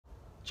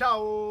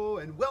Ciao,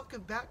 and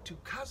welcome back to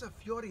Casa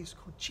Fiore's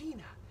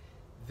Cucina.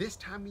 This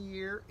time of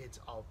year, it's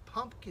all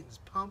pumpkins,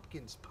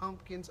 pumpkins,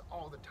 pumpkins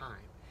all the time.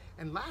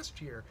 And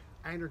last year,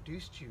 I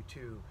introduced you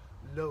to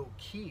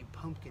low-key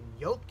pumpkin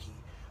gnocchi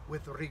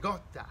with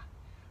ricotta.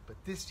 But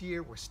this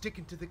year, we're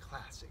sticking to the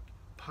classic,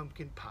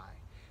 pumpkin pie.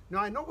 Now,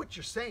 I know what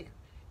you're saying.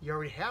 You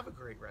already have a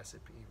great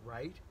recipe,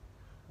 right?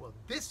 Well,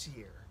 this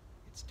year,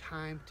 it's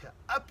time to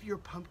up your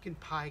pumpkin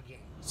pie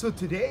game. So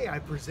today, I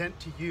present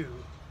to you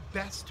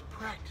best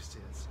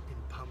practices in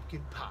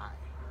pumpkin pie.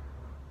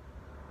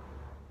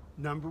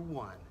 Number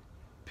 1,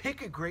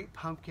 pick a great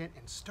pumpkin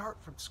and start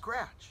from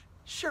scratch.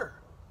 Sure,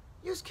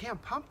 use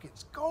canned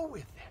pumpkins, go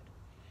with it.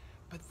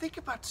 But think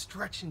about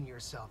stretching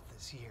yourself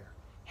this year.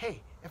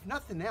 Hey, if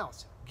nothing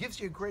else, it gives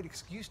you a great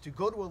excuse to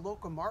go to a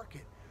local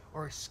market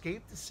or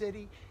escape the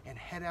city and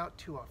head out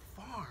to a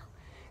farm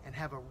and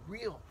have a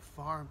real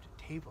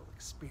farm-to-table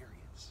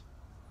experience.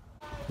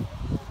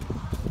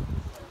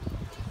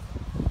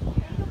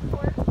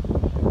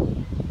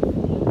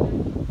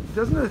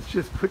 Doesn't it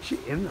just put you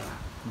in the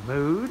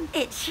mood?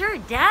 It sure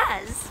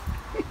does.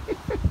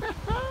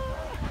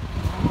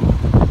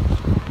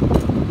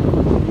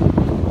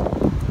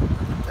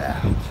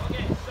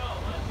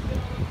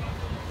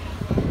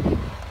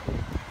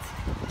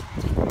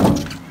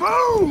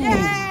 Boom!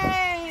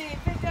 Yay!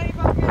 Big Daddy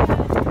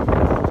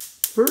pumpkin!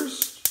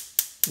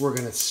 First, we're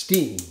gonna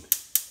steam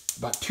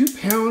about 2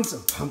 pounds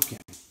of pumpkin.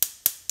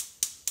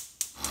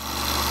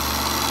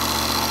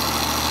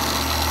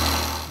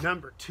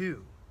 Number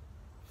 2,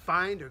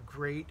 find a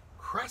great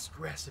crust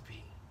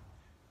recipe.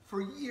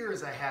 For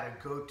years, I had a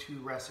go-to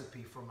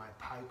recipe for my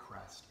pie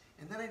crust,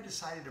 and then I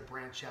decided to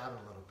branch out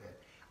a little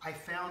bit. I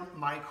found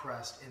my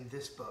crust in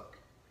this book,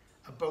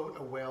 A Boat,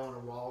 a Whale, and a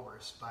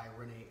Walrus by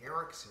Renee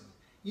Erickson.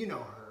 You know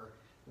her,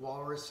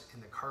 Walrus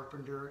and the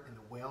Carpenter and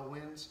the Whale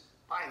Winds.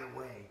 By the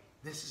way,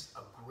 this is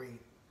a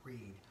great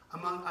read.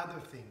 Among other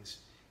things,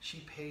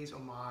 she pays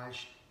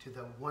homage to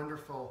the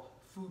wonderful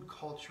food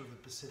culture of the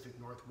Pacific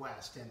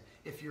Northwest, and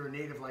if you're a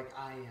native like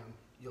I am,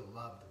 you'll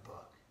love the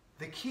book.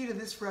 The key to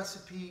this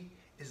recipe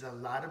is a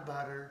lot of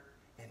butter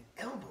and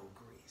elbow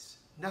grease,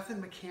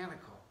 nothing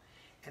mechanical,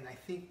 and I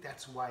think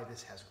that's why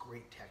this has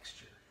great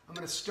texture. I'm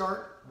going to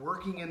start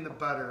working in the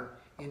butter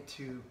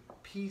into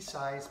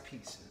pea-sized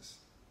pieces.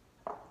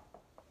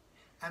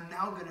 I'm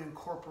now going to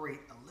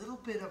incorporate a little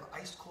bit of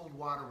ice cold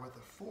water with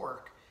a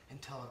fork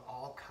until it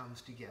all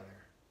comes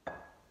together.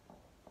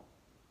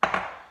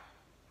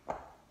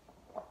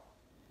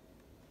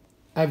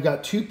 I've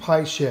got 2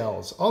 pie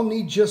shells. I'll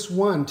need just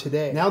 1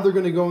 today. Now they're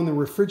going to go in the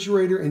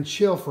refrigerator and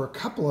chill for a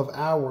couple of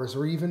hours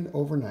or even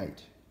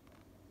overnight.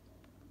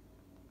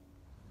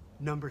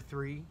 Number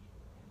 3,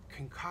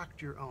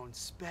 concoct your own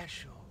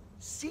special,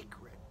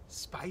 secret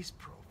spice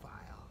profile.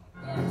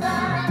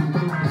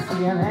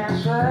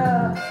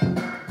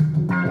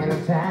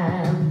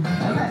 Anytime,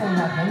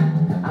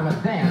 nothing, I'm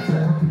a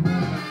dancer.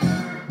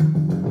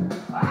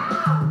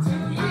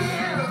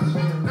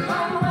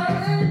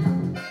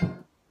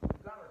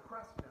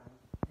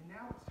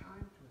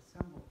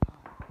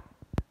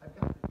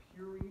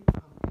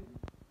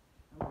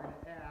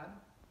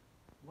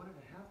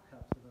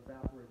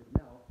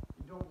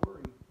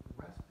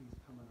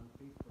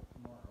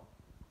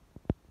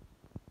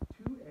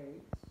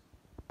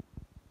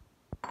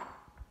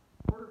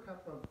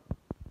 Cup of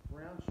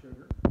brown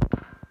sugar,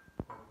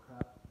 quarter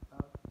cup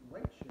of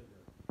white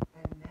sugar.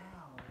 And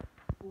now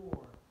for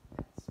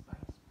that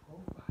spice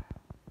profile.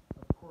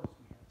 Of course,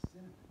 we have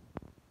cinnamon,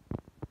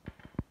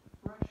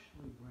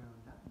 freshly ground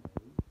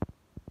nutmeg,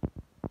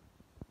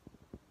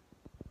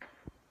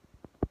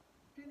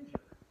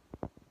 ginger,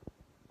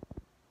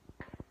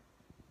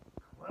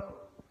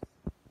 cloves.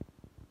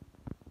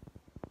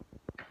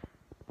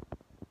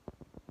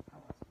 How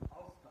about some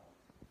allspice?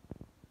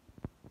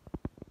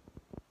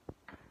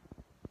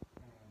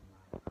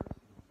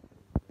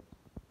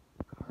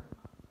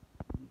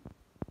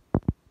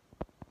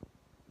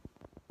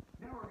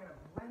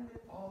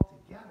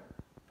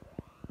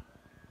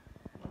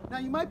 Now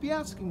you might be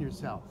asking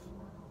yourself,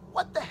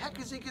 what the heck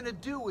is he going to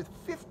do with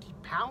 50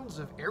 pounds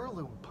of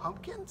heirloom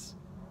pumpkins?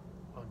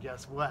 Well,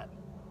 guess what?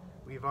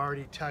 We've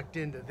already tucked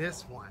into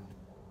this one.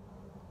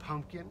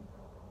 Pumpkin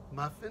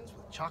muffins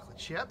with chocolate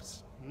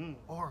chips?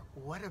 Or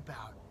what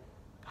about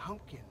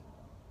pumpkin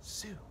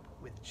soup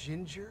with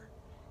ginger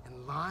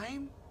and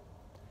lime?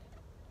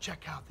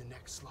 Check out the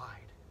next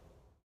slide.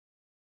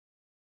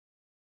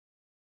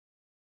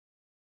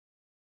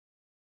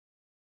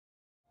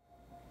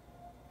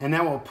 And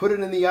now we'll put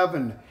it in the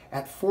oven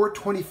at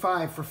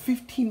 425 for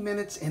 15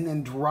 minutes and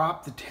then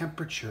drop the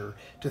temperature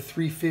to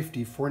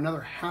 350 for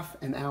another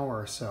half an hour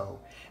or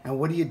so. And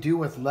what do you do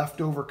with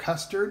leftover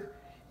custard?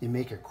 You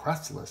make a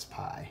crustless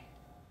pie.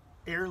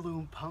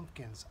 Heirloom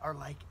pumpkins are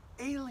like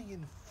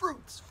alien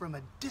fruits from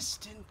a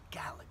distant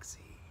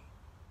galaxy.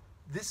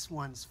 This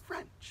one's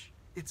French.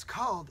 It's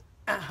called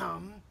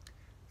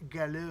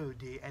Galop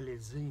de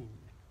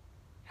Elezine.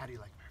 How do you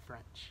like my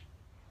French?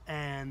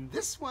 And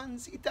this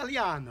one's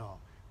Italiano.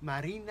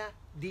 Marina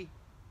di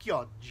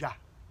Chioggia.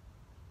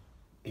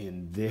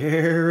 And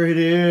there it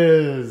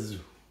is.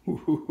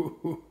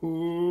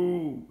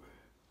 And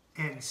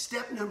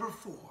step number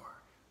 4,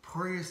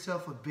 pour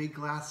yourself a big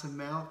glass of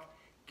milk,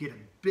 get a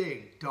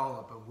big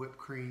dollop of whipped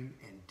cream,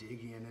 and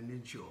dig in and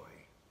enjoy.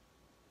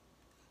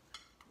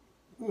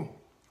 Ooh.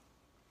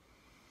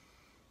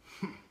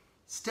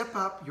 Step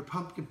up your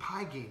pumpkin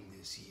pie game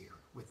this year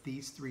with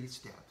these 3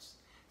 steps.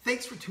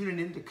 Thanks for tuning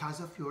in to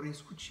Casa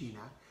Fiore's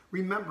Cucina.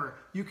 Remember,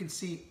 you can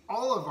see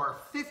all of our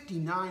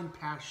 59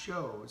 past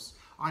shows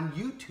on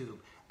YouTube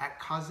at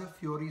Casa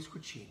Fiore's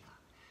Cucina.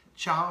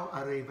 Ciao,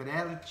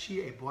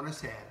 arrivederci e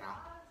buonasera.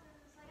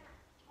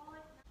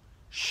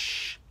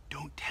 Shh,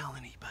 don't tell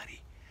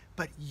anybody.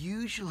 But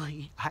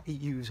usually I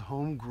use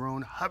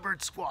homegrown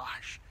Hubbard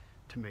squash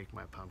to make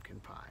my pumpkin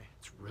pie.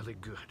 It's really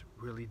good,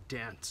 really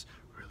dense,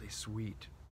 really sweet.